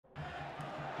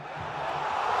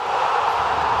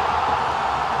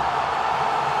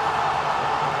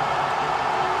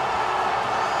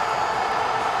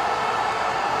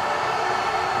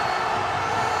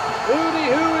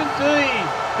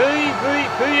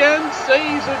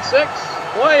Season 6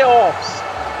 playoffs.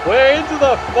 We're into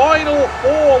the final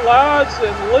 4, lads,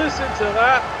 and listen to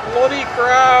that bloody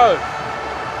crowd.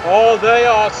 Oh, they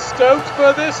are stoked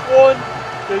for this one,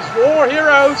 because your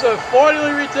heroes are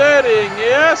finally returning,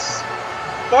 yes?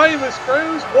 Famous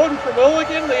Cruz, one from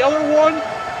Mulligan, the other one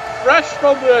fresh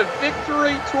from the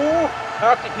victory tour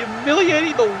after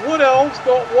humiliating the Wood Elves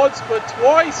not once but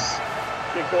twice.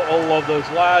 You've got to love those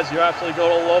lads, you absolutely got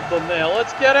to love them there.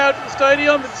 Let's get out to the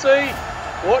stadium and see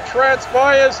what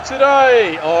transpires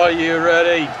today. Are you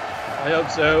ready? I hope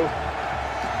so.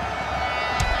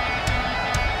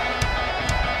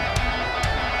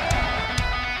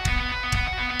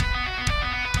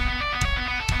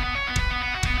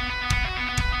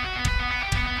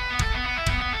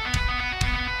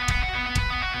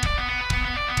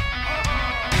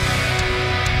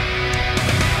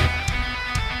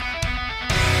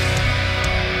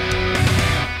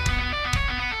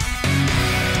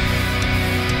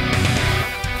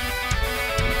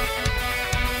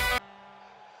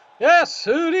 Yes,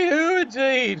 hooty hoo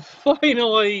indeed.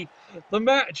 Finally, the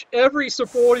match every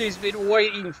supporter has been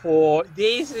waiting for.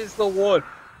 This is the one.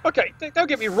 Okay, don't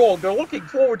get me wrong, they're looking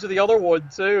forward to the other one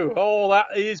too. Oh,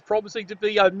 that is promising to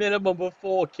be a minimum of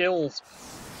 4 kills.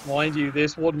 Mind you,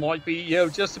 this one might be,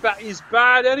 just about as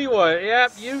bad anyway.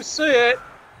 Yep, you see it.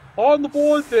 On the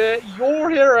board there,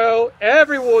 your hero,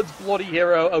 everyone's bloody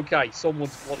hero. Okay,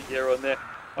 someone's bloody hero in there.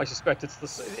 I suspect it's the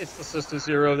sister's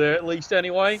hero there, at least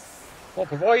anyway. Well,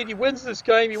 provided he wins this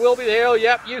game, he will be there.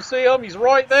 Yep, you see him. He's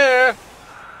right there.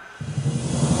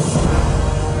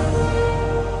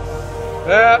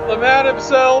 The man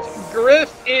himself,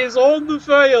 Griff, is on the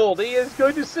field. He is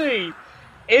going to see,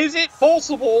 is it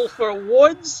possible for a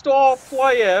 1-star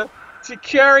player to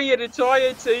carry an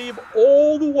entire team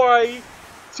all the way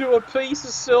to a piece of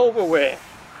silverware?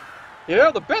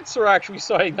 The bets are actually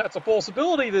saying that's a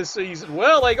possibility this season.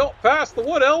 Well, they got past the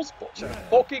Wood Elves, bunch of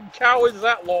fucking cowards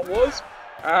that lot was.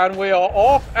 And we are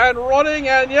off and running,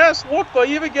 and yes, look, they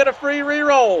even get a free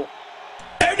reroll.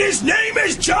 And his name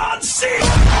is John C.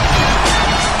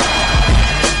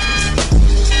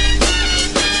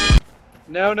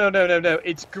 No,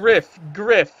 it's Griff.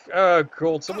 Oh,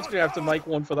 God, someone's going to have to make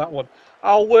one for that one.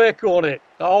 I'll work on it.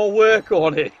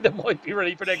 That might be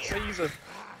ready for next season.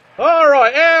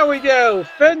 Alright, here we go.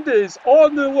 Fenders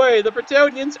on the way. The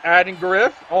Bretonians and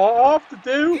Griff are off to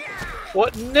do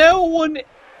what no one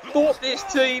thought this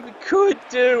team could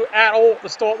do at all at the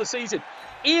start of the season.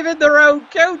 Even their own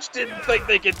coach didn't think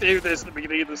they could do this at the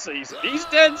beginning of the season. He's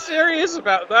dead serious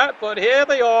about that, but here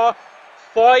they are,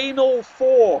 Final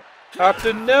 4.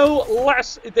 After no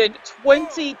less than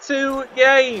 22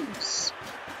 games.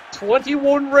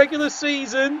 21 regular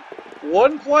season.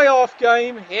 1 playoff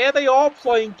game. Here they are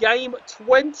playing game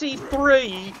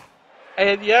 23.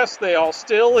 And yes, they are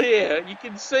still here. You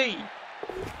can see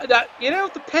that,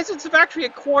 the peasants have actually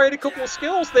acquired a couple of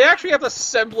skills. They actually have a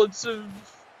semblance of...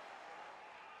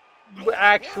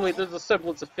 Actually, there's a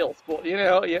semblance of filth. But,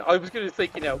 I was going to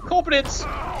think, competence.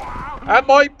 And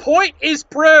my point is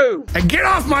proved. And get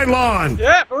off my lawn.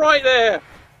 Yep, right there.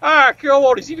 Ah, come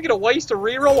on. Is he even going to waste a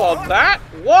reroll on that?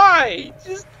 Why?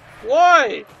 Just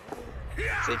why?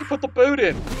 So you can put the boot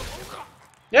in.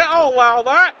 Yeah, I'll allow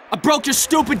that. I broke your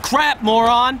stupid crap,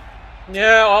 moron.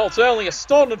 Yeah, well, it's only a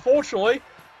stun, unfortunately.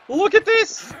 Look at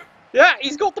this. Yeah,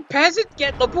 he's got the peasant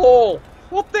getting the ball.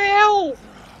 What the hell?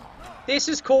 This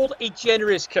is called a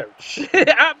generous coach.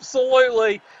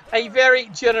 Absolutely a very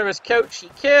generous coach. He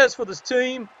cares for this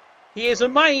team. He is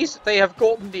amazed they have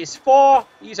gotten this far.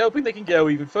 He's hoping they can go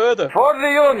even further. For the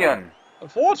Union.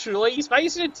 Unfortunately, he's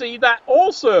facing a team that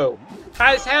also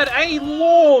has had a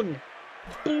long,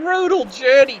 brutal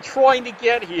journey trying to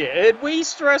get here. And we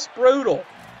stress brutal.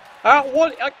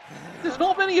 There's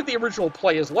not many of the original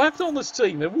players left on this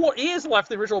team. And what is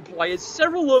left of the original players,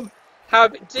 several of them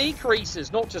have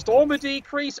decreases. Not just armor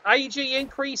decrease, AG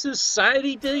increases,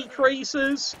 sanity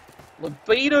decreases,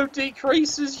 libido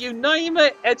decreases, you name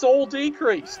it, it's all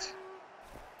decreased.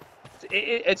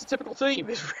 It's a typical team.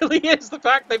 It really is the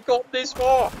fact they've got this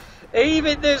far.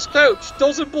 Even this coach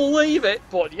doesn't believe it,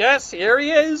 but yes, here he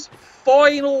is.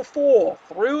 Final 4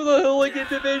 through the Hooligan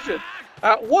Division.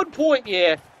 At one point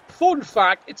here, fun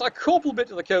fact, it's a compliment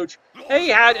to the coach, he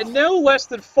had no less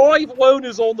than 5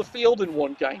 loners on the field in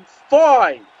one game.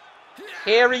 5!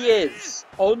 Here he is.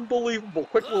 Unbelievable.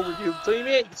 Quick little review of the team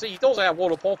here. You can see he does have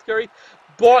one apothecary.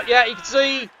 But yeah, you can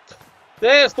see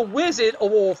there's the wizard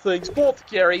of all things,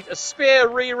 apothecary, a spare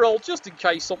reroll just in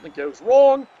case something goes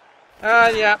wrong.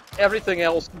 And yeah, everything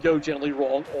else can go gently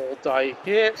wrong all day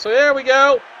here. So here we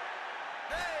go.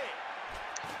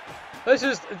 This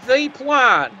is the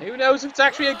plan. Who knows if it's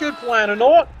actually a good plan or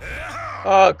not?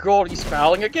 Oh god, he's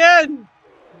fouling again!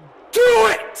 Do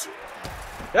it!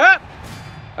 Yep.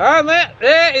 And that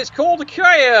there is called a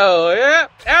KO.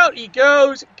 Yep. Out he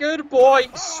goes. Good boy.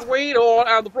 Sweet on.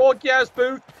 And the broadcast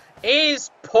booth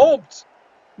is pumped.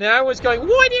 Now everyone's going,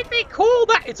 why did they call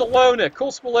that? It's a loner.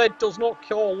 Kislev does not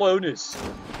call loners.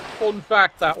 Fun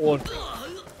fact, that one.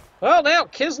 Well, now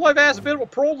Kislev has a bit of a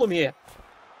problem here.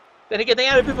 Then again, they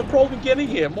had a bit of a problem getting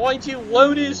here. Mind you,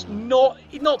 loners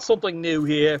not something new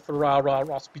here for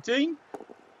Rasputin.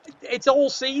 It's all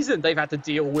season they've had to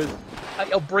deal with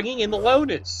bringing in the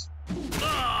loners.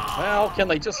 Well, can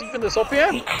they just even this up here?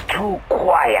 It's too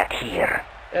quiet here.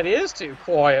 It is too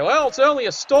quiet. Well, it's only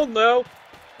a stun, though.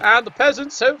 And the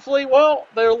peasants, hopefully, well,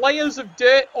 their layers of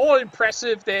dirt are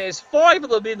impressive. There's 5 of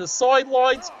them in the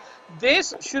sidelines.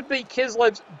 This should be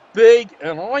Kislev's big,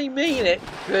 and I mean it,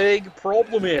 big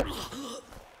problem here.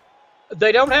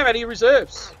 They don't have any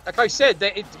reserves. Like I said,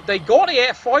 they got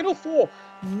here, Final 4.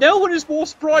 No one is more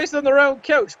surprised than their own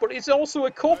coach, but it's also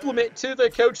a compliment to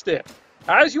their coach there.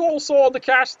 As you all saw on the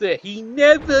cast there, he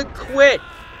never quit.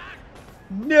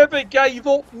 Never gave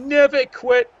up, never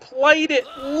quit, played it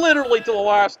literally to the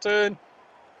last turn.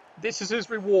 This is his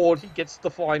reward, he gets the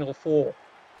Final 4.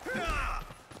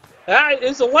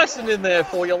 There's a lesson in there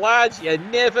for you, lads. You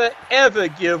never, ever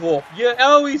give up. You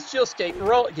always just keep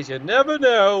rolling, because you never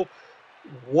know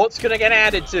what's going to get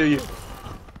added to you.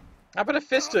 How about a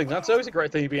fisting? That's always a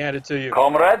great thing to be added to you.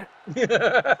 Comrade?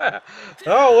 Oh,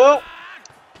 well.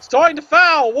 It's time to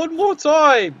foul. One more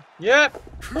time. Yep.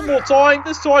 One more time.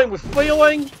 This time with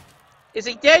feeling. Is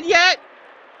he dead yet?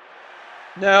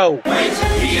 No. Wait,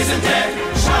 he isn't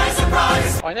dead. Shy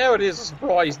surprise. I know it is a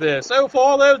surprise there. So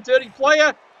far, though, dirty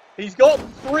player. He's got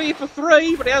 3 for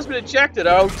 3, but he has been ejected.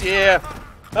 Oh, dear.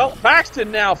 Well,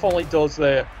 Paxton now finally does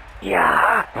there.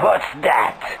 Yeah, what's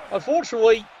that?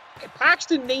 Unfortunately,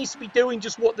 Paxton needs to be doing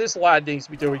just what this lad needs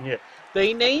to be doing here.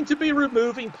 They need to be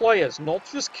removing players, not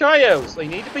just KOs. They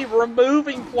need to be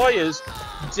removing players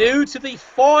due to the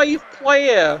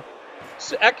 5-player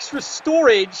extra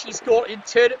storage he's got in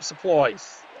turnip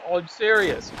supplies. I'm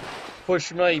serious.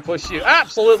 Push me, push you.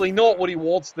 Absolutely not what he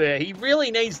wants there. He really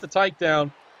needs the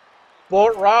takedown.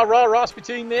 But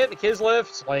Rasputin there, the Kislev,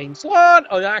 slaying Slan,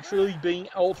 are actually being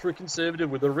ultra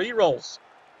conservative with the rerolls.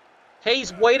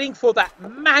 He's waiting for that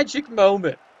magic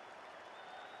moment.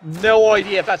 No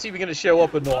idea if that's even going to show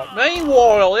up or not.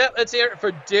 Meanwhile, yep, let's hear it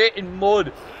for Dirt and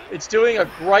Mud. It's doing a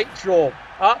great job.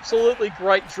 Absolutely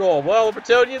great job. Well, the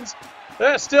Bretonians,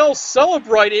 they're still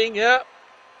celebrating. Yeah.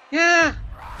 Yeah.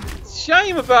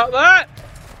 Shame about that.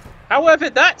 However,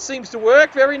 that seems to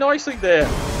work very nicely there.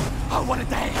 Oh, what a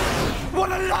day. What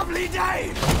a lovely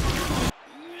day.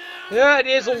 Yeah, it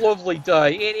is a lovely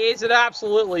day. It is an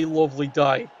absolutely lovely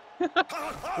day.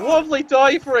 Lovely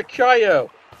day for a KO.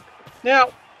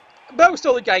 Now, most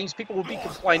other games, people will be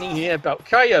complaining here about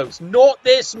KOs. Not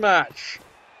this match.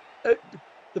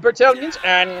 The Bretonians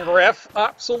and Ref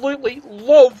absolutely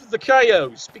love the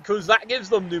KOs because that gives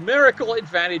them numerical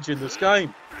advantage in this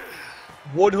game.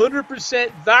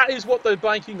 100% that is what they're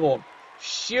banking on.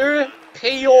 Sheer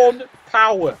peon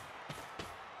power.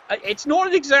 It's not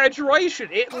an exaggeration.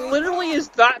 It literally is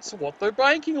that's what they're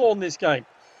banking on this game.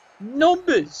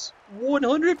 Numbers.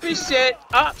 100%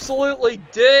 absolutely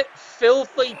dirt,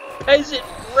 filthy, peasant,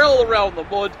 roll around the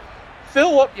mud.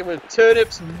 Fill up you with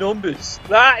turnips numbers.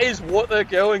 That is what they're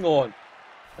going on.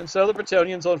 And so the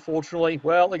Bretonians, unfortunately,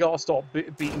 well, they got to start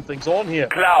beating things on here.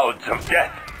 Clouds of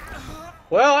death.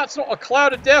 Well, that's not a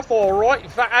cloud of death, all right. In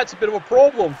fact, that's a bit of a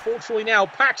problem. Fortunately now,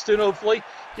 Paxton, hopefully,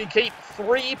 can keep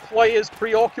 3 players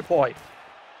preoccupied.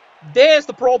 There's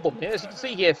the problem. As you can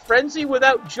see here, Frenzy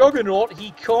without Juggernaut,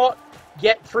 he can't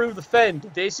get through the fend.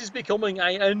 This is becoming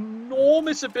an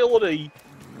enormous ability.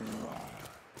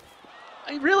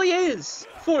 It really is.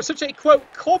 For such a, quote,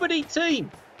 comedy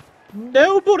team.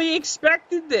 Nobody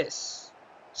expected this.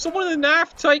 Someone in the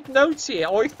NAF take notes here.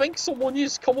 I think someone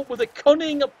has come up with a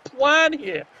cunning plan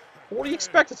here. What do you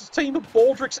expect? It's a team of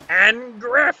Baldricks and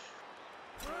Griff.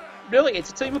 Really, it's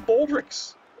a team of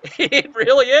Baldricks. It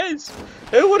really is.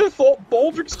 Who would have thought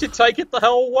Baldricks could take it the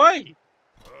hell away?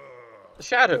 The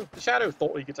Shadow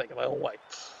thought he could take it the hell away.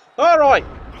 Alright.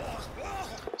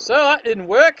 So that didn't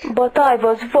work. But I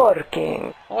was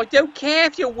working. I don't care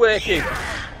if you're working.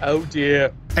 Oh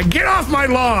dear. And get off my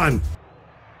lawn!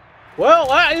 Well,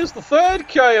 that is the 3rd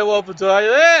KO of the day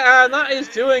there, and that is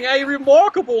doing a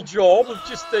remarkable job of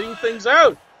just thinning things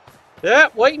out. Yeah,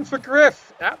 waiting for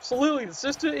Griff. Absolutely, the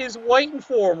sister is waiting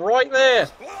for him right there.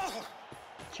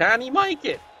 Can he make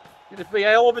it? It'd be a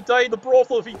hell of a day in the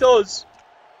brothel if he does.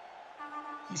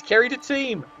 He's carried a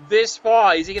team this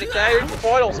far. Is he going to carry it to the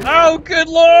finals? Oh, good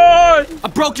lord! I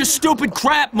broke your stupid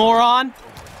crap, moron!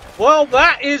 Well,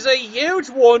 that is a huge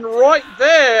one right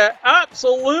there.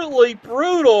 Absolutely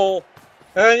brutal.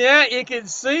 And yeah, you can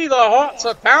see the hearts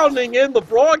are pounding in the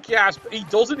broadcast, but he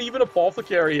doesn't even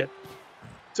apothecary it.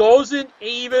 Doesn't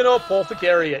even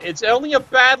apothecary it. It's only a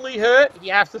badly hurt.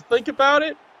 You have to think about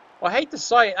it. I hate to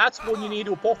say it, that's when you need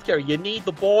to apothecary. You need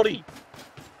the body.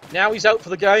 Now he's out for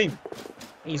the game.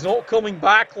 He's not coming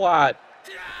back, lad.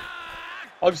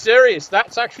 I'm serious.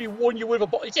 That's actually one you would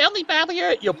have... It's only badly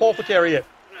hurt. You apothecary it.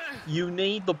 You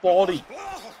need the body.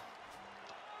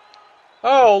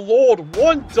 Oh, Lord.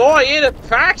 One die into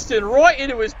Paxton, right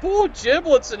into his poor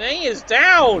giblets, and he is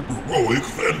down. Heroic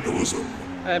vandalism.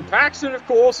 And Paxton, of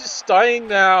course, is staying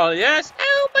down. Yes.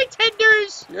 Oh, my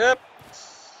tenders. Yep.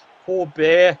 Poor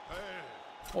bear.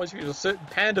 Reminds me of a certain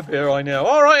panda bear I know.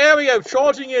 All right, here we go.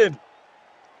 Charging in.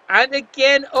 And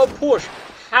again, a push.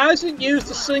 Hasn't used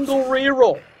a single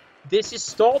reroll. This is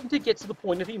starting to get to the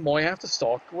point that he might have to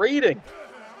start grading.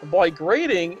 And by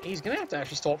grading, he's going to have to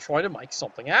actually start trying to make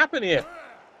something happen here.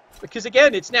 Because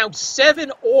again, it's now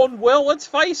 7 on, well, let's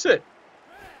face it,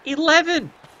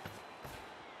 11.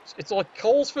 It's like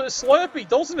calls for a Slurpee,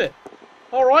 doesn't it?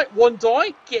 All right, one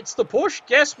die, gets the push.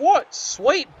 Guess what?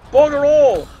 Sweet bugger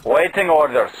all. Waiting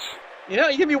orders. You know,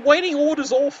 you're going to be waiting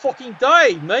orders all fucking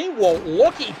day. Meanwhile,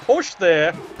 lucky push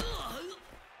there.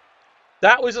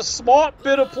 That was a smart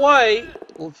bit of play.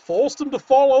 Forced him to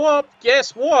follow up.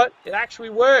 Guess what? It actually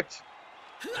worked.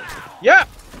 Yeah,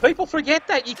 people forget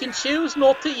that. You can choose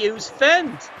not to use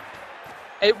Fend.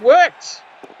 It worked.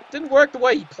 Didn't work the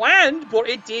way he planned, but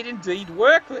it did indeed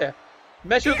work there.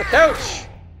 Measure the coach.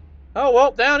 Oh,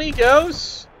 well, down he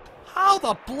goes. How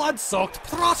the blood-soaked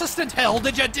Protestant hell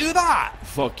did you do that?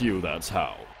 Fuck you, that's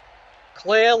how.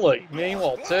 Clearly.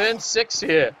 Meanwhile, turn 6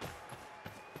 here.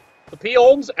 The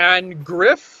Peons and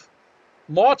Griff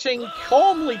marching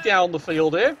calmly down the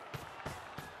field here.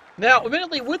 Now,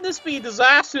 admittedly, wouldn't this be a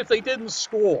disaster if they didn't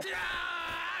score?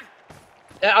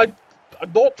 I'm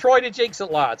not trying to jinx it,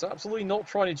 lads. Absolutely not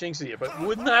trying to jinx it here, but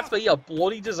wouldn't that be a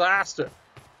bloody disaster?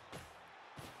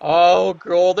 Oh,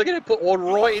 God, they're going to put one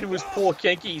right into his poor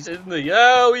kinkies, isn't they?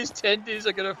 Oh, his tendons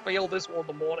are going to feel this one in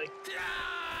the morning.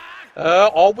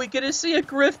 Are we going to see a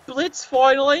Griff blitz,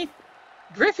 finally?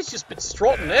 Griff has just been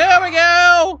strutting. There we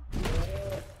go!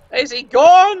 Is he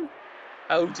gone?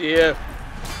 Oh, dear.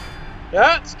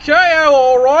 That's KO,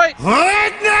 all right.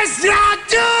 Witness your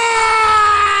doom!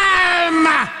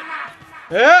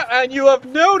 Yeah, and you have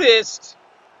noticed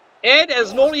Ed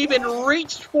has not even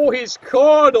reached for his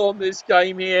card on this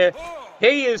game here.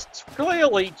 He is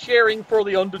clearly cheering for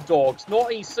the underdogs.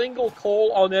 Not a single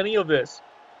call on any of this.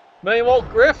 Meanwhile,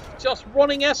 Griff just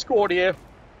running escort here.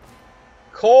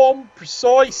 Calm,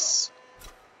 precise.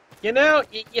 You know,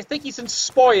 you think he's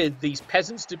inspired these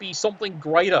peasants to be something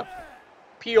greater.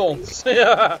 Peons.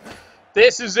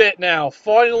 This is it now.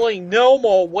 Finally, no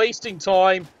more wasting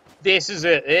time. This is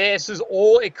it. This is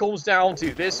all it comes down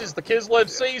to. This is the Kislev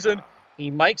season. He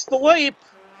makes the leap.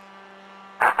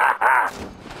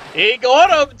 He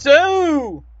got him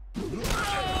too.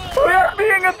 We are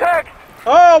being attacked.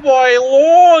 Oh my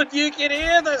lord, you can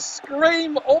hear the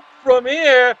scream up from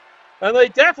here. And they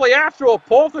definitely have to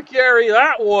apothecary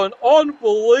that one.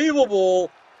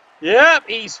 Unbelievable. Yep,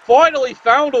 he's finally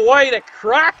found a way to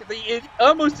crack the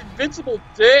almost invincible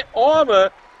dirt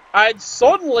armor. And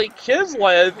suddenly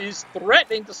Kislev is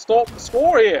threatening to stop the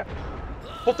score here.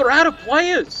 But they're out of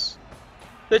players.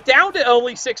 They're down to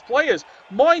only 6 players.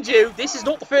 Mind you, this is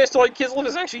not the first time Kislev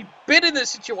has actually been in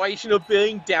this situation of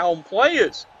being down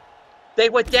players. They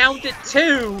were down to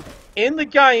 2 in the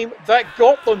game that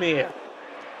got them here.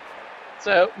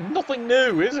 So, nothing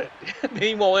new, is it?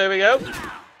 Meanwhile, there we go.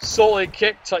 Solid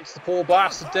kick takes the poor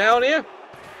bastard down here.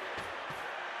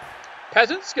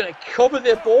 Peasants going to cover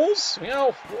their balls. You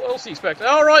know, what else do you expect?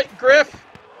 All right, Griff.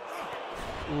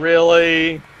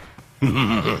 Really? 9,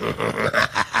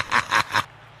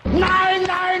 9,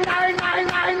 9, 9,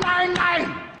 9, 9,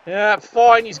 9. Yeah,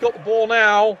 fine. He's got the ball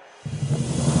now.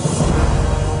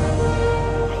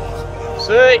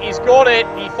 See, he's got it.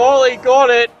 He finally got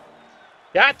it.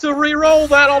 Got to re-roll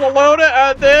that on the loader,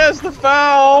 and there's the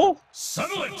foul.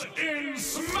 Settle it in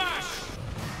smash!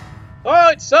 Oh,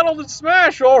 it's settled in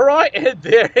smash, all right. And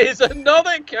there is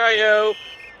another KO.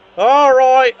 All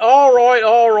right, all right,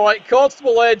 all right.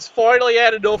 Constable Ed's finally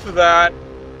had enough of that.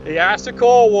 He has to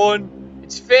call one.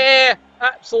 It's fair,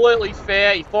 absolutely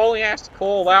fair. He finally has to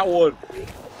call that one.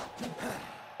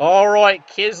 All right,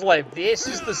 Kislev, this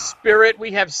is the spirit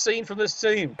we have seen from this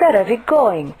team. Where are we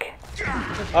going?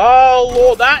 Oh,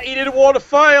 Lord, that he didn't want to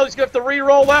fail. He's going to have to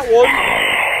re-roll that one.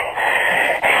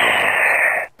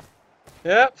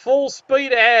 Yep, full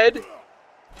speed ahead.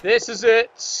 This is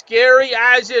it. Scary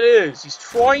as it is. He's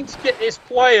trying to get this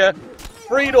player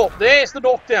freed up. There's the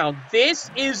knockdown.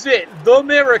 This is it. The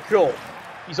miracle.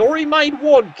 He's already made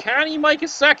one. Can he make a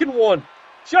second one?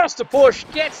 Just a push.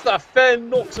 Gets the Fen.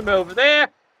 Knocks him over there.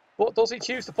 But does he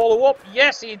choose to follow up?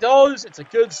 Yes, he does. It's a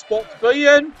good spot to be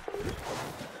in.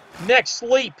 Next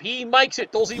leap. He makes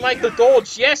it. Does he make the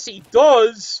dodge? Yes, he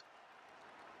does.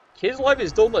 Kislev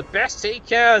has done the best he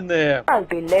can there. I'll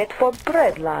be late for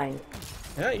bread line.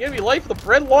 Yeah, you're going to be late for the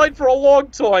bread line for a long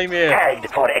time here.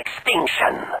 Tagged for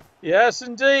extinction. Yes,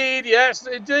 indeed. Yes,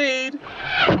 indeed.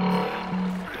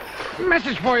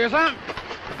 Message for you, son.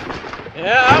 Yeah,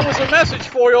 that was a message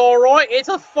for you, all right. It's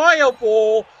a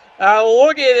fireball.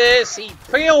 Look at this. He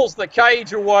peels the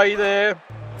cage away there.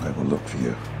 I will look for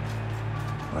you.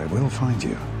 I will find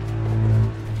you.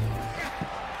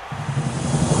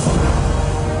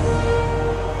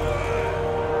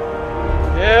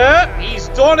 Yeah, he's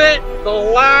done it. The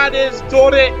lad has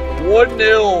done it.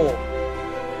 1-0.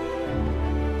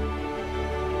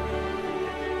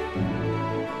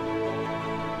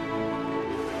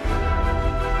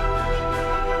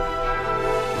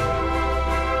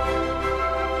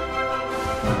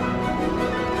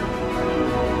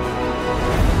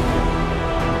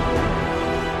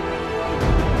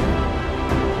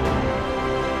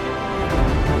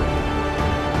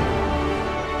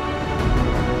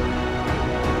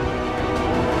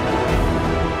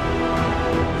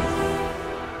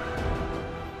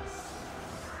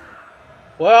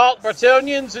 Well,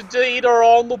 Bretonians indeed are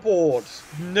on the board.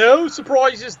 No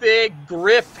surprises there.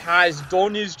 Griff has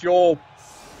done his job.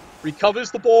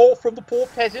 Recovers the ball from the poor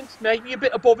peasant. Maybe a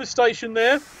bit above his station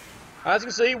there. As you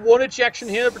can see, one ejection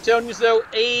here. The Bretonians, though,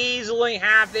 easily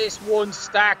have this one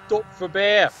stacked up for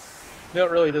Bear.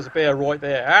 Not really, there's a Bear right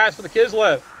there. As for the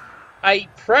Kislev, a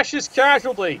precious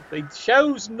casualty. They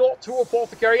chose not to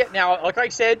apothecary it. Now, like I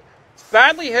said, it's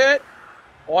badly hurt.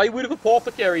 I would have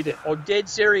apothecaried it. I'm dead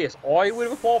serious. I would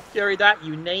have apothecaried that.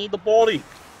 You need the body.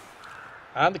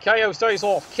 And the KO stays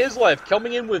off. Kislev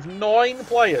coming in with 9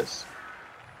 players.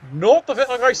 Not the,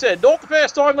 like I said, not the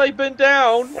first time they've been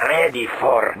down. Ready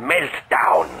for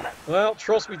meltdown. Well,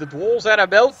 trust me, the Dwarves had a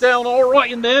meltdown all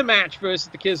right in their match versus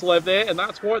the Kislev there, and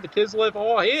that's why the Kislev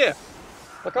are here.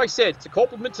 Like I said, it's a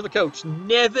compliment to the coach.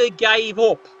 Never gave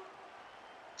up.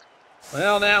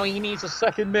 Well, now he needs a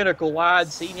second miracle,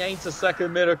 lads. He needs a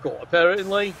second miracle.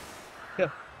 Apparently,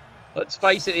 let's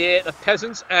face it here, the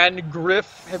Peasants and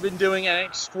Griff have been doing an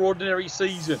extraordinary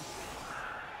season.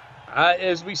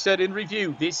 As we said in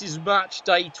review, this is match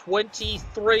day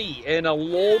 23 in a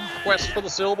long quest for the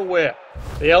Silverware.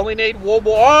 They only need one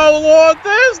more. Oh, Lord,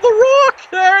 there's the rock!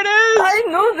 There it is! I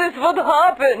knew this would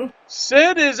happen.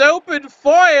 Sid is open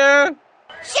fire!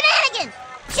 Shenanigans!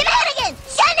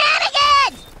 Shenanigans!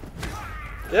 Shenanigans!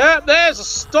 Yep, there's a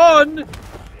stun.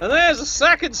 And there's a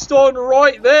second stun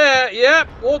right there. Yep,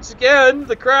 once again,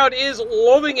 the crowd is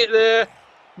loving it there.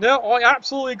 No, I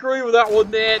absolutely agree with that one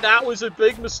there. That was a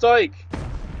big mistake.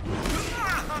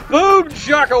 Boom,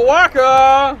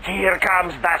 shaka-waka! Here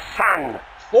comes the sun.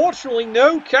 Fortunately,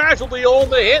 no casualty on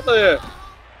the hit there.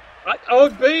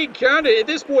 I'm being candid. At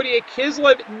this point here,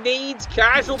 Kislev needs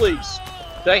casualties.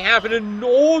 They have an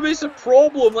enormous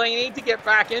problem. They need to get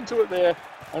back into it there.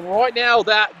 And right now,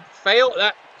 that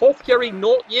apothecary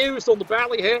not used on the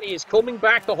badly hit is coming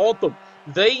back to haunt them.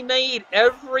 They need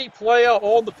every player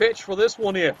on the pitch for this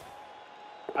one here.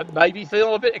 And maybe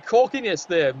feeling a bit of cockiness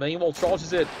there. Meanwhile,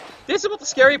 charges in. This is what the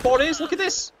scary part is. Look at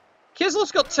this.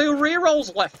 Kislev's got 2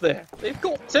 rerolls left there. They've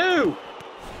got 2.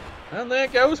 And there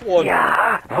goes one.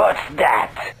 Yeah, what's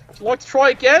that? Would you like to try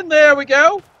again? There we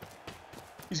go.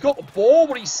 He's got the ball,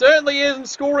 but he certainly isn't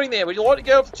scoring there. Would you like to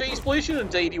go for cheese pollution?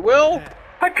 Indeed he will.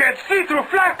 I can't see through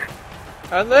flak.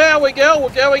 And there we go. We're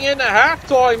going into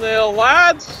halftime there,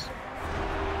 lads.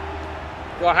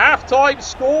 The halftime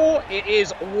score, it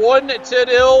is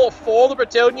 1-0 for the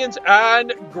Bretonians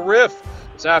and Griff.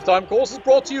 This halftime, of course, is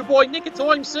brought to you by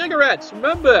Nicotine Cigarettes.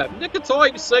 Remember,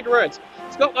 Nicotine Cigarettes.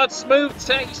 It's got that smooth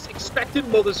taste expected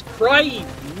mothers crave.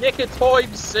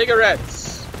 Nicotine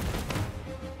Cigarettes.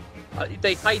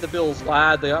 They pay the bills,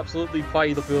 lad. They absolutely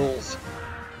pay the bills.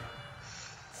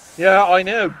 Yeah, I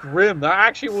know, grim. That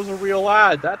actually was a real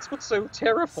ad. That's what's so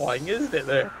terrifying, isn't it,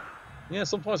 there? Yeah,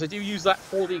 sometimes I do use that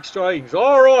for the exchange.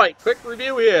 Alright, quick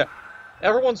review here.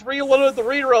 Everyone's reloaded the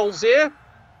rerolls here.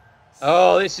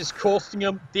 Oh, this is costing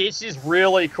them. This is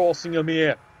really costing them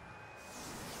here.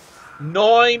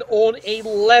 9 on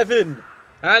 11.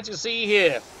 As you see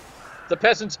here, the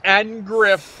Peasants and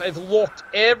Griff have locked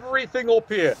everything up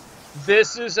here.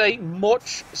 This is a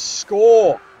much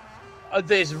score.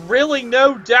 There's really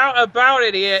no doubt about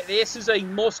it here. This is a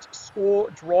must-score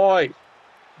drive.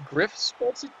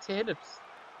 Griff-sponsored turnips.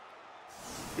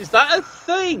 Is that a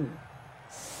thing?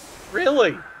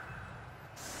 Really?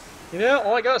 You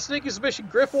know, I got a sneaky suspicion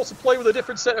Griff wants to play with a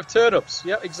different set of turnips.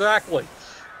 Yeah, exactly.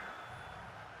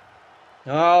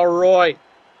 Alright.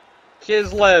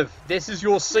 Kislev, this is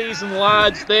your season,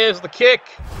 lads. There's the kick.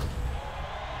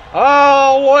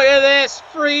 Oh, look at this.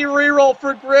 Free reroll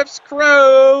for Griff's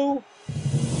crew.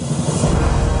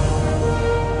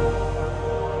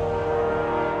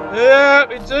 Yeah,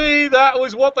 indeed, that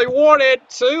was what they wanted.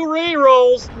 2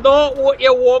 rerolls, not what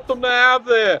you want them to have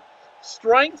there.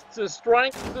 Strength to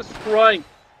strength to strength.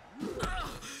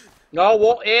 Oh,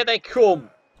 well, here they come.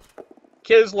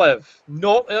 Kislev,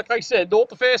 not, like I said, not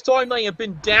the first time they have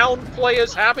been down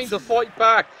players having to fight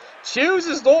back.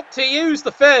 Chooses not to use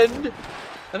the fend.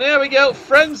 And there we go,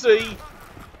 Frenzy.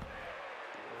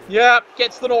 Yeah,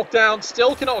 gets the knockdown,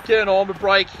 still cannot get an armor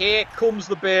break. Here comes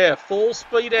the bear, full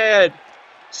speed ahead.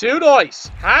 2 dice,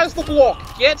 has the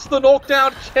block, gets the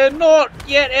knockdown, cannot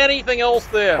get anything else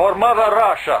there. For Mother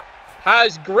Russia.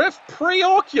 Has Griff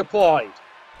preoccupied.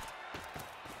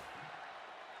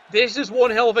 This is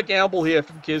one hell of a gamble here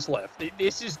from Kislev.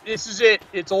 This is it.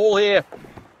 It's all here.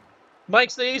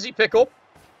 Makes the easy pickup.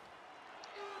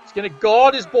 He's going to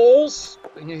guard his balls.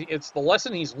 It's the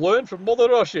lesson he's learned from Mother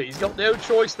Russia. He's got no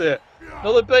choice there.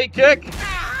 Another big kick.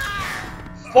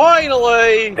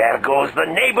 Finally. There goes the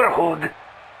neighborhood.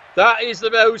 That is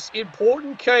the most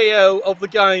important KO of the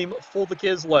game for the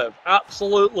Kislev.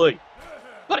 Absolutely.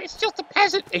 But it's just a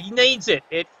peasant. He needs it.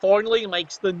 It finally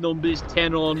makes the numbers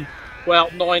 10 on...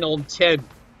 Well, 9 on 10.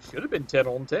 Should have been 10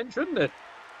 on 10, shouldn't it?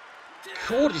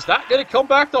 God, is that going to come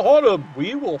back to haunt him?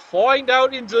 We will find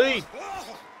out indeed.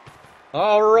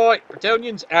 Alright,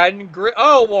 Bretonians and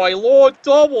oh my lord,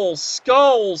 double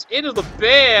skulls into the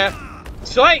bear.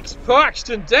 Takes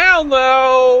Paxton down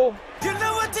though. You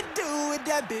know what to do with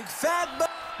that big fat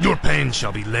Your pain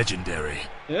shall be legendary.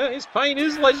 Yeah, his pain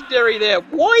is legendary there.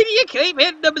 Why do you keep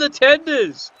hitting him in the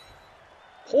tenders?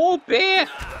 Poor bear.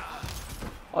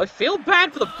 I feel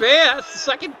bad for the bear. That's the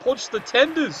second punch to the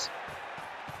tenders.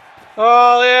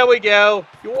 Oh, there we go.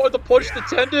 You wanted to punch the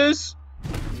tenders?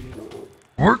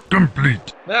 Work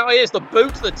complete. Now here's the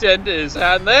boot to the tenders.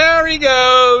 And there he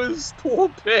goes. Poor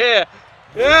bear.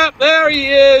 Yep, there he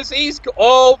is.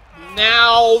 Oh,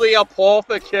 now the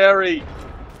apothecary.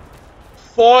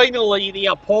 Finally, the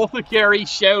apothecary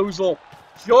shows up.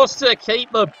 Just to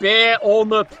keep the bear on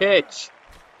the pitch.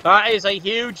 That is a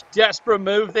huge, desperate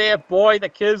move there by the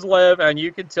Kislev, and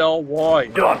you can tell why.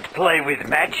 Don't play with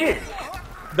matches.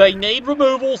 They need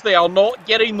removals, they are not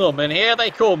getting them, and here they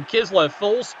come. Kislev,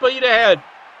 full speed ahead.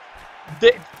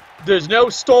 There's no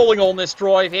stalling on this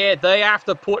drive here. They have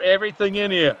to put everything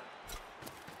in here.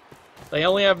 They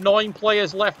only have 9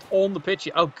 players left on the pitch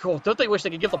here. Oh, God, don't they wish they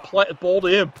could give the ball to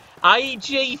him?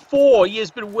 AG4, he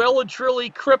has been well and truly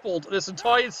crippled this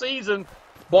entire season.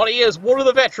 But he is one of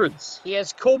the veterans. He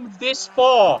has come this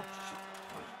far.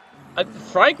 And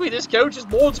frankly, this coach is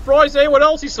more surprised than anyone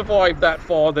else he survived that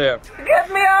far there.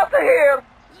 Get me out of here!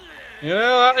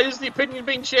 Yeah, that is the opinion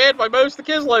being shared by most of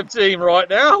the Kislev team right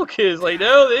now, because they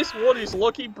know this one is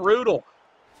looking brutal.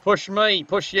 Push me,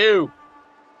 push you.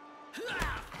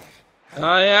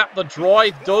 Yeah, the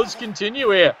drive does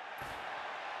continue here.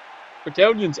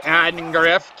 Bretonians and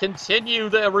Griff continue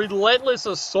their relentless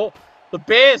assault. The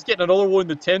bear's getting another one in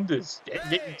the tenders.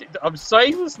 I'm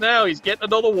saying this now, he's getting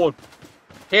another one.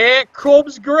 Here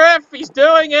comes Griff, he's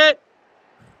doing it.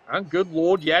 And good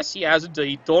lord, yes, he has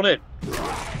indeed done it.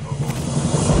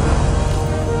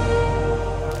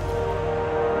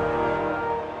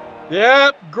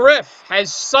 Yep, Griff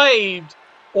has saved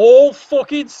all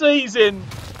fucking season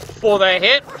for the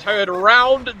hit turn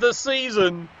around the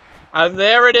season. And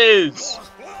there it is.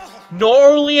 Not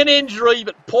only an injury,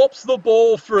 but pops the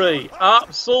ball free.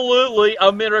 Absolutely,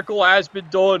 a miracle has been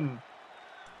done.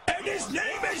 And his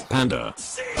name is Panda.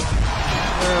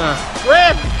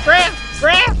 Griff!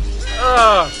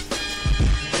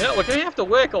 Yeah, we're going to have to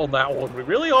work on that one. We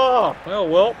really are. Oh,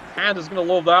 well, Panda's going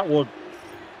to love that one.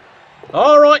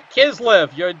 Alright,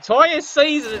 Kislev, your entire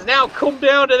season has now come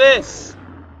down to this.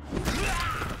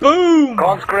 Boom!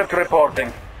 Conscript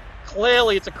reporting.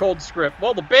 Clearly it's a conscript.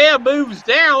 Well, the bear moves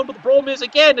down, but the problem is,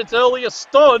 again, it's only a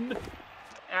stun.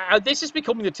 This is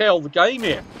becoming the tail of the game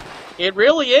here. It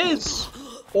really is.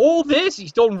 All this,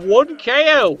 he's done 1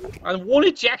 KO and 1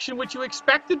 ejection, which you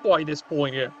expected by this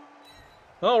point here.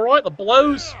 Alright, the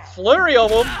blows, flurry of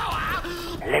them.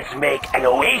 Let's make an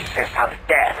oasis of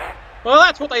death. Well,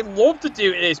 that's what they love to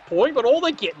do at this point, but all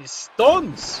they're getting is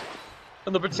stuns.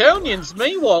 And the Bretonians,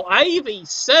 meanwhile,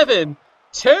 AV7,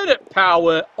 turnip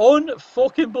power,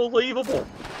 unfucking believable.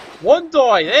 One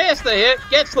die, there's the hit,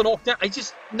 gets the knockdown, it's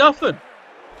just nothing.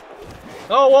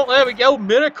 Oh, well, there we go,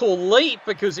 miracle leap,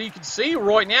 because you can see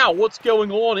right now what's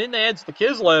going on in the heads of the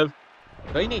Kislev.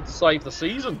 They need to save the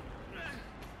season.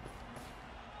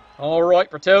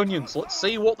 Alright, Bretonians, let's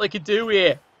see what they can do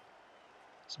here.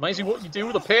 It's amazing what you do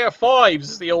with a pair of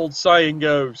fives, as the old saying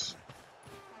goes.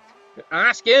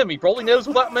 Ask him, he probably knows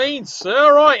what that means.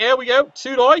 Alright, here we go,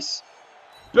 2 dice.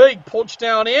 Big punch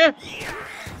down here.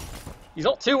 He's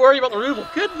not too worried about the removal.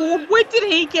 Good lord, when did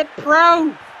he get pro?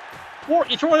 What,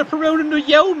 you're trying to promote him to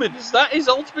yeoman? Is that his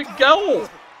ultimate goal?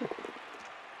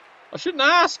 I shouldn't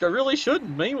ask, I really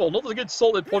shouldn't. Meanwhile, another good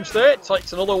solid punch there. It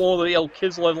takes another one of the old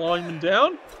Kislev linemen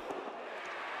down.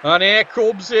 And here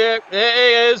comes it. There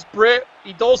he is, Brit.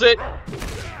 He does it.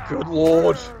 Good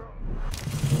lord.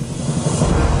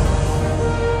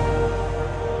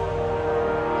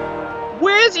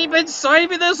 Where's he been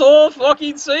saving this whole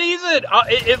fucking season?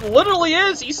 It literally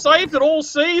is. He saved it all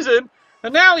season.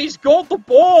 And now he's got the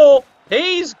ball.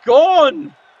 He's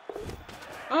gone.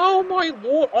 Oh my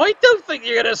lord. I don't think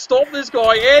you're going to stop this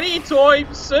guy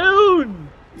anytime soon.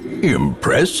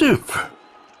 Impressive.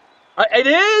 It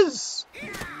is.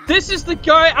 This is the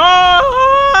guy.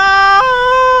 Oh!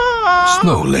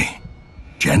 Slowly.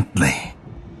 Gently.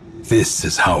 This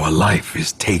is how a life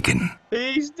is taken.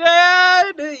 He's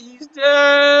dead! He's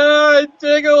dead!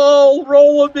 Dig a hole,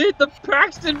 roll a bit. The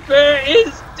Paxton Bear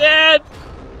is dead!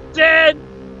 Dead!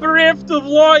 Bereft of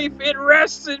life! It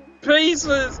rests in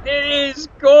pieces! It is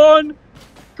gone!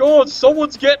 God,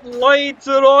 someone's getting laid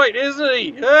tonight, isn't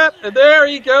he? Yep, and there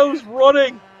he goes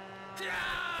running.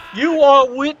 You are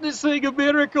witnessing a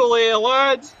miracle here,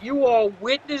 lads. You are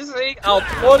witnessing a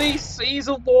bloody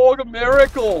season-long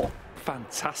miracle.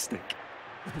 Fantastic.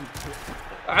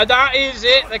 And that is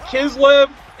it, the Kislev,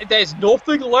 there's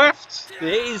nothing left. There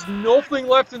is nothing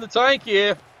left in the tank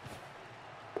here.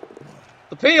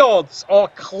 The Peons are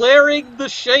clearing the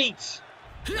sheet.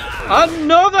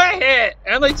 Another hit,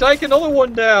 and they take another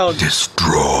one down.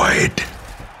 Destroyed.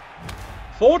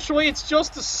 Fortunately, it's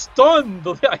just a stun.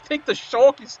 I think the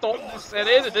shock is starting to set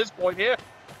in at this point here.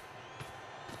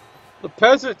 The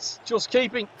peasants just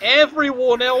keeping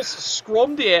everyone else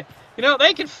scrummed here. You know,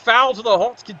 they can foul to the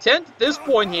Hot's content at this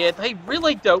point here. They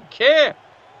really don't care.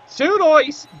 2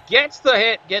 dice, gets the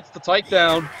hit, gets the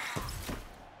takedown.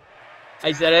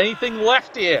 Is there anything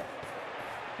left here?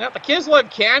 Now, the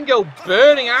Kislev can go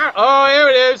burning out. Oh, here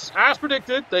it is. As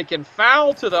predicted, they can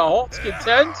foul to the Hot's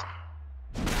content.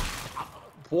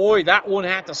 Boy, that one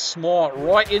had to smart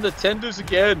right in the tenders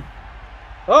again.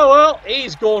 Oh, well,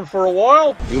 he's gone for a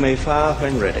while. You may fire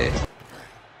when ready.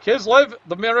 Kislev,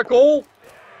 the miracle.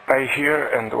 I hear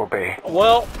and obey.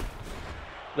 Well,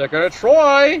 they're going to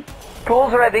try.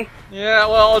 Pool's ready. Yeah,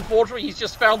 well, unfortunately, he's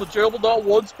just found the gerbil not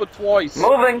once, but twice.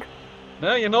 Moving.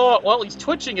 No, you're not. Well, he's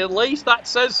twitching at least. That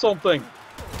says something.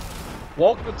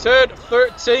 Welcome to turn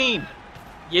 13.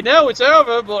 You know it's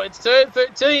over, but it's turn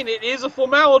 13. It is a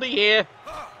formality here.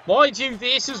 Mind you,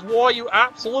 this is why you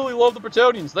absolutely love the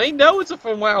Bretonians. They know it's a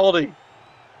formality.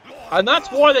 And that's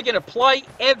why they're going to play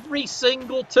every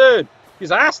single turn.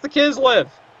 Because ask the Kislev,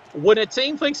 when a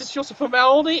team thinks it's just a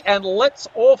formality and lets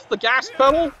off the gas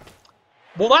pedal,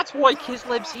 well, that's why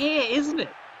Kislev's here, isn't it?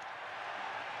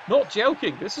 Not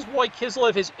joking. This is why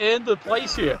Kislev has earned the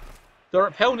place here. Their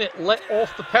opponent let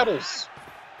off the pedals.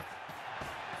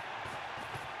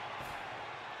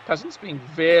 Peasants being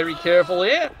very careful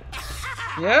here.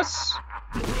 Yes.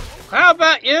 How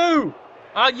about you?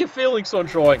 How are you feeling,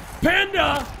 Sunshine?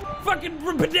 Panda! Fucking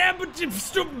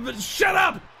shut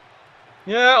up!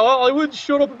 Yeah, well, I wouldn't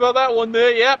shut up about that one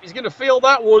there. Yep, he's going to feel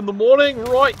that one in the morning,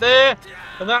 right there.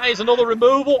 And that is another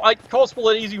removal. I can't spell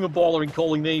it easy with bothering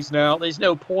calling these now. There's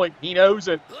no point. He knows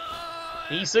it.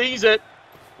 He sees it.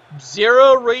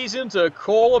 Zero reason to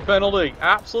call a penalty.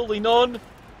 Absolutely none.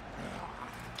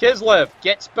 Kislev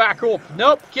gets back up.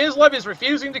 Nope, Kislev is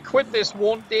refusing to quit this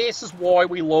one. This is why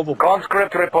we love him.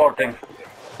 Conscript reporting.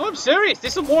 I'm serious.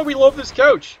 This is why we love this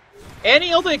coach.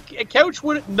 Any other coach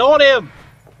would not him.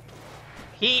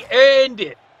 He earned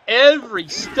it. Every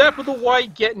step of the way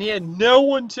getting here. No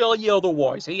one tell you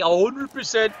otherwise. He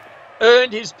 100%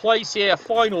 earned his place here.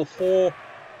 Final 4.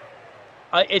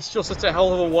 It's just such a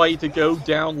hell of a way to go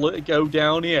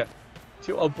down here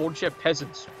to a bunch of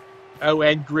peasants. Oh,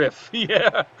 and Griff.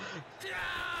 Yeah.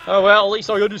 Oh, well, at least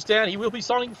I understand he will be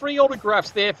signing 3 autographs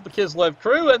there for the Kislev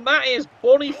crew, and that is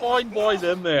bonny fine by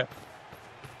them there.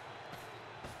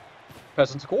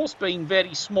 Peasants, of course, being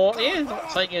very smart here, not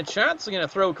taking a chance. They're going to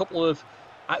throw a couple of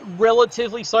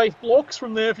Relatively safe blocks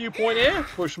from their viewpoint here.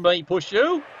 Push me, push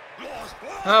you.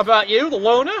 How about you, the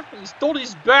loner? He's done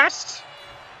his best.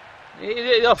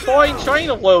 A fine chain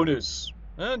of loners.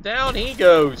 And down he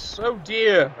goes. Oh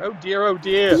dear, oh dear, oh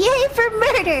dear. Yay for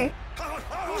murder!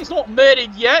 He's not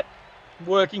murdered yet.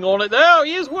 Working on it though.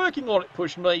 He is working on it.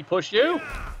 Push me, push you.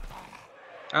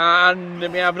 And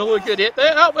we have another good hit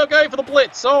there. Oh, we're going for the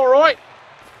blitz. Alright.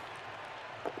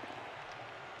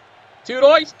 Two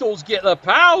Dice does get the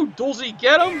pow. Does he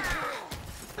get him?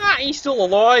 Ah, he's still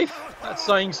alive. That's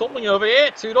saying something over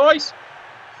here. Two Dice.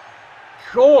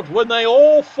 God, when they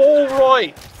all fall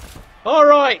right.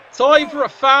 Alright, time for a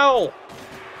foul.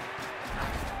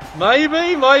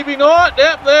 Maybe, maybe not.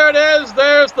 Yep, there it is.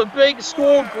 There's the big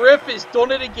score. Griff has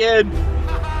done it again.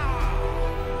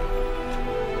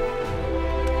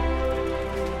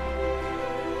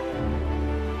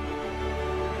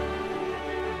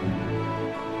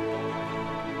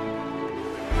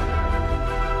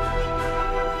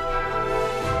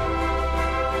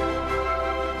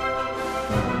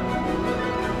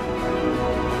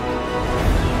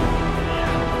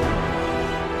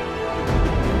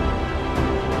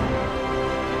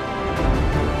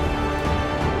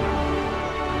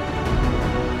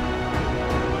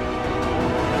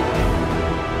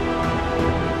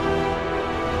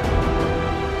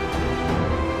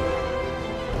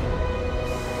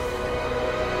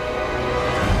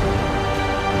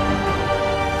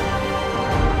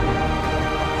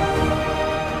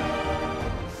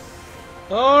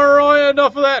 Alright,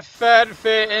 enough of that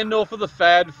fanfare, enough of the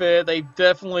fanfare. They've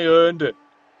definitely earned it.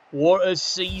 What a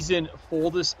season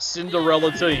for this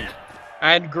Cinderella team.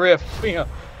 And Griff. Yeah.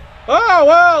 Oh,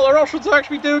 well, the Russians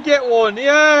actually do get one. Yay,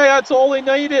 that's all they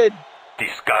needed.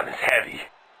 This gun is heavy.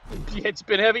 It's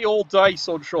been heavy all day,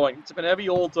 Sunshine. It's been heavy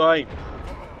all day.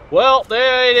 Well,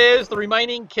 there it is, the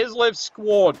remaining Kislev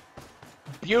squad.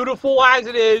 Beautiful as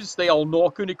it is, they are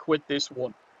not going to quit this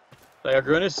one. They are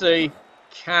going to see,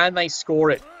 can they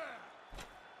score it?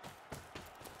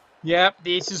 Yep,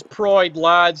 this is pride,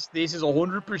 lads. This is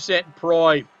 100%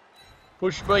 pride.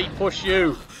 Push me, push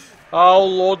you. Oh,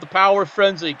 Lord, the power of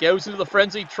frenzy. Goes into the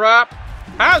frenzy trap.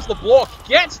 Has the block.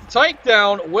 Gets the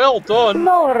takedown. Well done.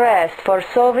 No rest for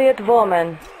Soviet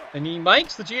woman. And he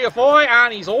makes the GFI,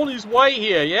 and he's on his way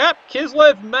here. Yep,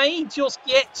 Kislev may just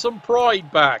get some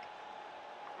pride back.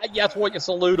 That's why you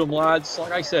salute him, lads.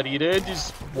 Like I said, he'd earned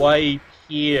his way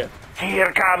here.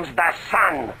 Here comes the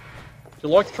sun. Would you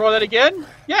like to try that again?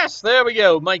 Yes, there we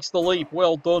go. Makes the leap.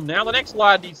 Well done. Now the next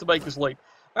lad needs to make this leap.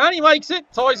 And he makes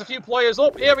it. Ties a few players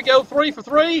up. Here we go. 3 for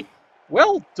 3.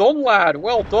 Well done, lad.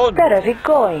 Well done. Where are we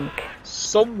going?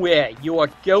 Somewhere. You are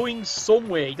going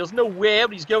somewhere. He doesn't know where,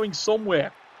 but he's going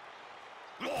somewhere.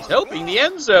 He's hoping the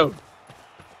end zone.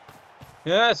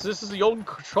 Yes, this is the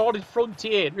uncharted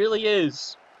frontier. It really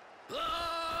is.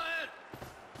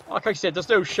 Like I said, there's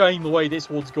no shame the way this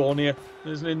one's gone here.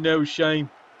 There's no shame.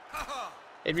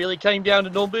 It really came down to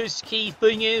numbers. Key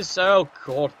thing is, oh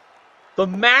God. The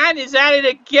man is at it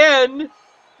again.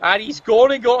 And he's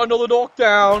gone and got another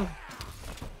knockdown.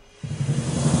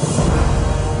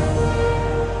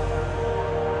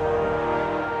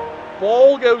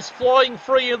 Ball goes flying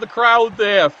free in the crowd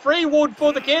there. Free one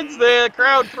for the kids there.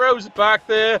 Crowd throws it back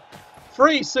there.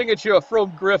 Free signature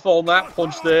from Griff on that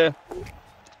punch there.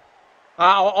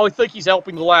 I think he's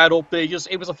helping the lad up there.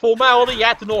 It was a formality. He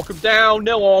had to knock him down.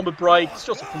 No armor break. It's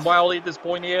just a formality at this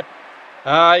point here.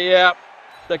 Yeah.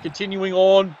 They're continuing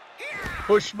on.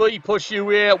 Push me, push you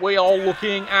here. We are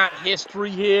looking at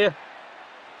history here.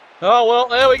 Oh, well,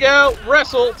 there we go.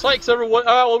 Wrestle takes everyone.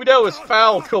 Oh, well, we know there's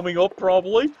foul coming up,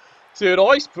 probably. Two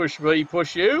Dice, push me,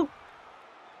 push you.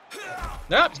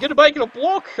 Nope, he's going to make it a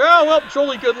block. Oh, well,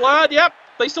 jolly good lad. Yep,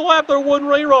 they still have their one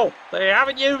reroll. They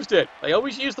haven't used it. They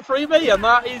always use the freebie, and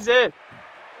that is it.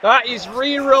 That is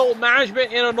reroll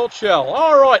management in a nutshell.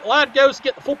 All right, lad goes to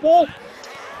get the football.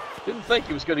 Didn't think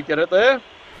he was going to get it there.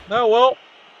 No, well.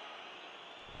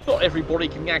 Not everybody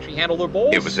can actually handle their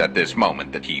balls. It was at this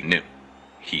moment that he knew.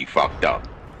 He fucked up.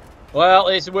 Well,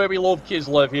 this is where we love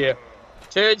Kislev here.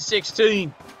 Turn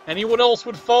 16. Anyone else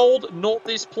would fold? Not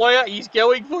this player. He's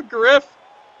going for Griff.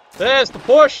 There's the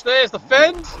push. There's the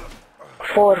fend.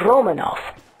 For Romanov.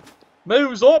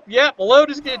 Moves up. Yep,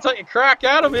 Loader's going to take a crack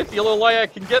at him if the other layer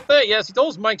can get there. Yes, he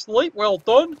does. Makes the leap. Well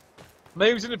done.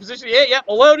 Moves into position here. Yep,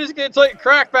 Loader's going to take a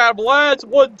crack at him. Lads,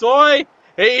 one die.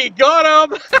 He got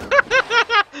him.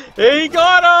 He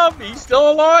got him. He's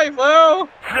still alive, though.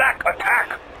 Flak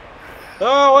attack.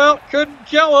 Oh, well, couldn't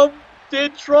kill him.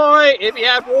 Did try. If he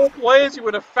had more players, he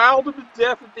would have fouled him to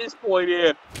death at this point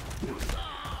here.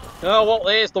 Oh, well,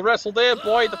 there's the wrestle there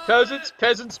by the Peasants.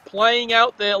 Peasants playing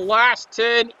out their last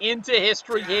turn into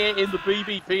history here in the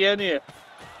BBPN here.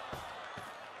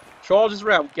 Charges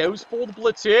around, goes for the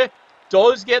blitz here.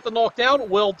 Does get the knockdown.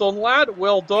 Well done, lad.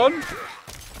 Well done.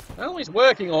 Well, he's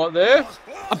working on it there.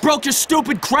 I broke your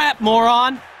stupid crap,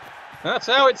 moron! That's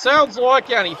how it sounds like,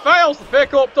 and he fails the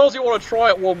pickup. Does he want to try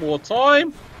it one more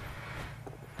time?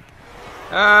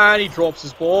 And he drops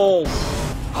his balls.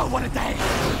 Oh, what a day!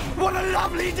 What a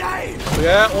lovely day!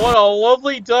 Yeah, what a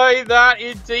lovely day that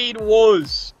indeed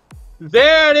was.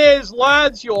 There it is,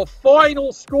 lads, your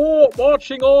final score,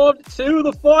 marching on to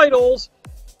the finals.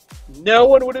 No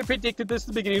one would have predicted this at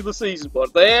the beginning of the season,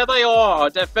 but there they are, our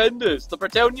defenders. The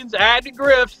Bretonians and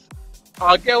Griff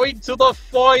are going to the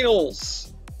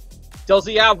finals. Does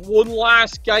he have one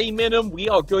last game in him? We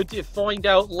are going to find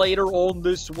out later on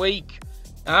this week.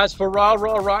 As for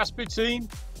Rasputin,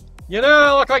 you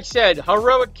know, like I said,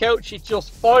 heroic coach, it's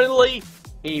just finally,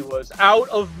 he was out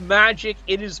of magic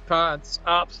in his pants.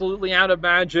 Absolutely out of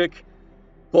magic.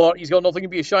 But he's got nothing to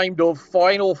be ashamed of.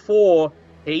 Final four.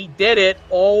 He did it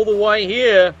all the way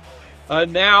here.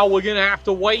 And now we're going to have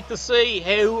to wait to see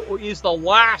who is the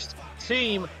last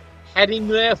team heading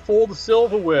there for the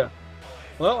Silverware.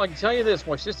 Well, I can tell you this,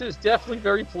 my sister is definitely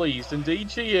very pleased. Indeed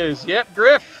she is. Yep,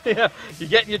 Griff, you're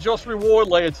getting your just reward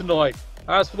later tonight.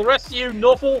 As for the rest of you,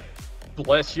 Nuffle,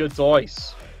 bless your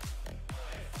dice.